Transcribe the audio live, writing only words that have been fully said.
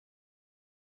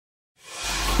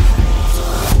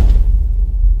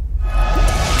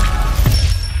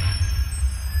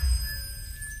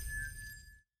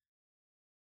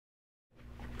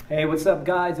Hey, what's up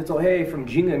guys? It's Ohei from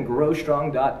Ginga and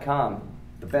GrowStrong.com,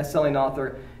 the best-selling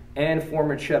author and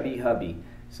former chubby hubby.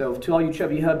 So to all you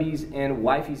chubby hubbies and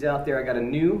wifeys out there, I got a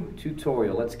new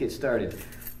tutorial. Let's get started.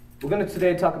 We're going to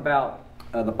today talk about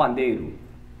the Pandeiro.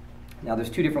 Now there's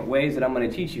two different ways that I'm going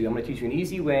to teach you. I'm going to teach you an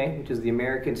easy way, which is the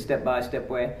American step-by-step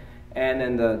way, and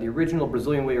then the original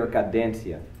Brazilian way, or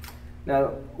cadencia. Now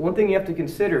one thing you have to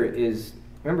consider is,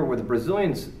 remember, where the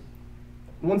Brazilians,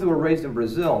 the ones that were raised in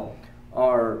Brazil,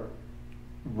 are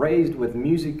raised with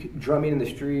music, drumming in the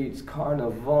streets,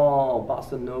 carnival,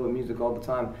 bossa nova music all the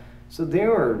time. So they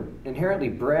were inherently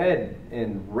bred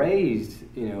and raised,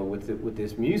 with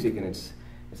this music, and it's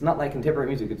not like contemporary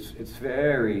music. It's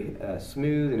very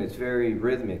smooth and it's very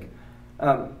rhythmic.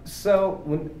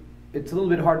 So it's a little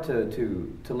bit hard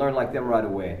to learn like them right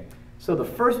away. So the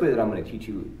first way that I'm going to teach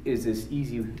you is this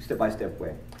easy step-by-step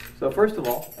way. So first of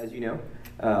all, as you know,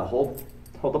 hold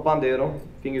the pandeiro,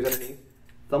 fingers underneath,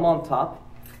 thumb on top,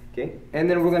 okay? And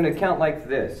then we're going to count like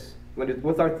this.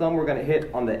 With our thumb, we're going to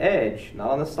hit on the edge, not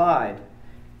on the side,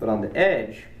 but on the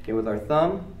edge, okay, with our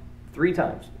thumb, 3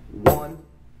 times. 1,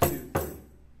 2, 3.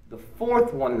 The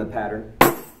fourth one in the pattern,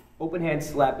 open hand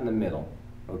slap in the middle,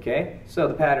 okay? So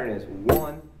the pattern is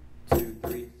 1, 2,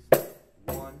 3, slap.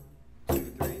 1,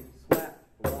 2, 3, slap.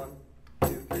 1,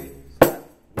 2, 3, slap.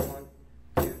 1,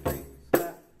 2, 3,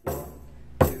 slap. 1,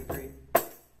 2, 3.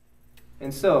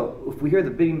 And so, if we hear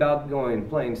the beating bout going,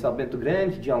 playing Salvento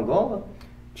Grande de Angola,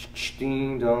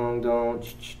 ding dong dong,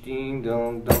 ding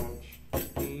dong dong,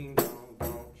 ding dong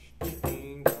dong,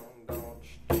 ding dong dong,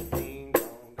 ding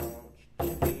dong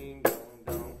dong, ding dong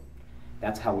dong.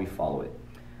 That's how we follow it.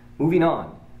 Moving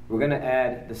on, we're going to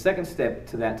add the second step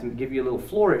to that to give you a little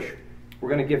flourish. We're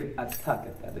going to give a tuck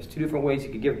at that. There's 2 different ways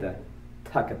you could give that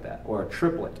tuck at that, or a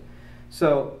triplet.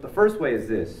 So the first way is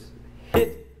this: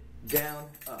 hit, down,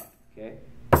 up. Okay.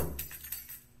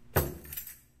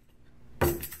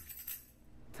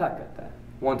 Tuck at that.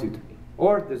 1, 2, 3.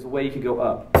 Or there's a way you could go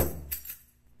up.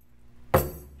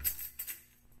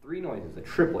 3 noises, a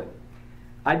triplet.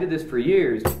 I did this for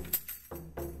years,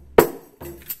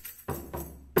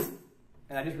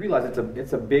 and I just realized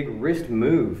it's a big wrist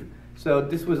move. So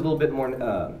this was a little bit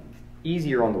more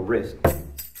easier on the wrist.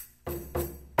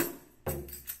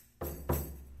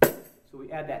 So we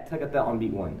add that tuck at that on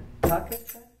beat 1. Tuck at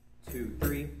that. 2,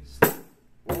 3, slap.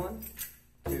 1,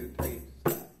 2, 3,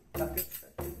 slap. Tuck at that.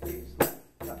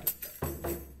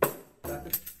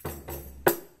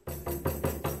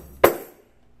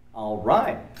 All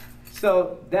right,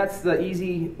 so that's the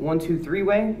easy 1, 2, 3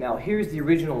 way. Now here's the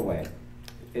original way.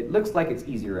 It looks like it's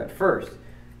easier at first.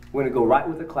 We're going to go right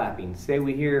with the clapping. Say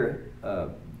we hear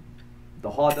the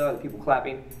roda, the people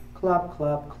clapping, clap,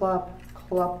 clap, clap,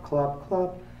 clap, clap,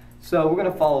 clap. So we're going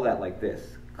to follow that like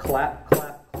this: clap,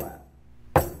 clap, clap.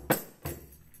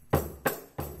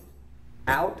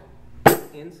 Out,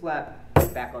 in, slap,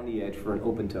 back on the edge for an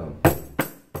open tone.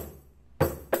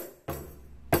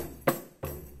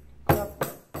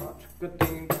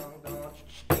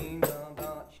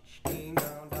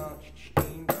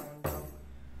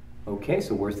 Okay,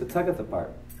 so where's the tuck at the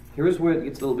part? Here's where it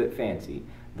gets a little bit fancy,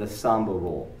 the samba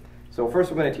roll. So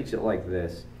first we're going to teach it like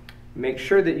this. Make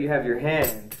sure that you have your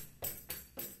hand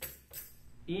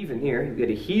even here. You get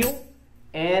a heel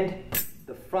and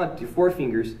the front, your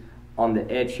forefingers, on the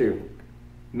edge here,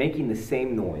 making the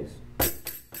same noise.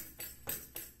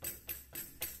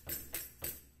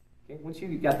 Okay, once you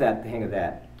got the hang of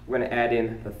that, we're going to add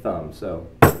in the thumb. So,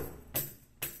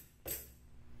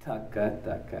 taka,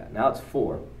 taka. Now it's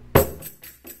 4.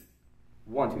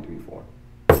 1, 2, 3, 4.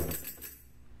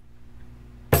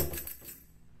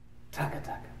 Taka,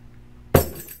 taka.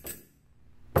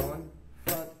 1,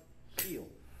 front, heel,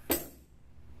 front.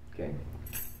 Okay.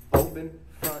 Open,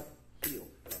 front, heel,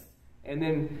 front. And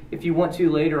then, if you want to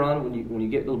later on, when you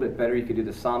get a little bit better, you could do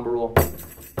the samba roll.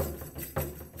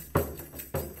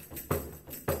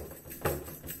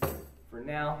 For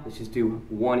now, let's just do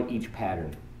 1 each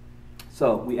pattern.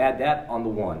 So we add that on the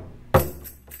 1.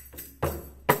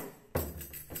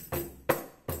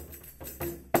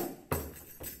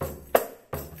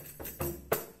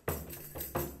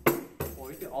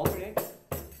 Or you can alternate.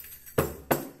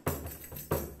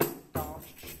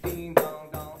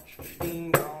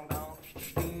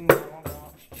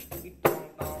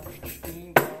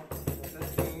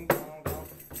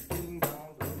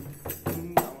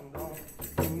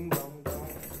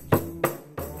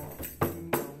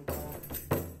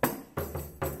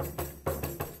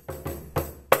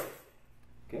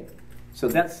 So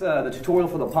that's the tutorial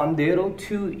for the Pandeiro.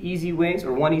 2 easy ways,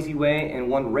 or 1 easy way and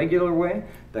 1 regular way.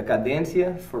 The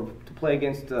cadencia to play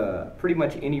against pretty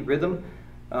much any rhythm.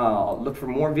 Look for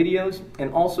more videos,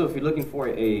 and also if you're looking for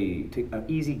an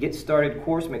easy get started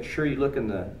course, make sure you look in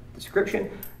the description.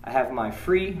 I have my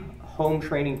free home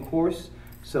training course,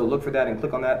 so look for that and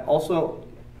click on that. Also,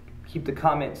 keep the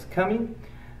comments coming.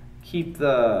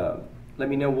 Let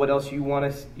me know what else you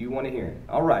want to hear.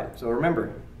 All right, so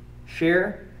remember,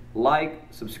 share, like,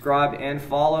 subscribe, and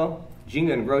follow.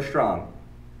 Ginga and grow strong.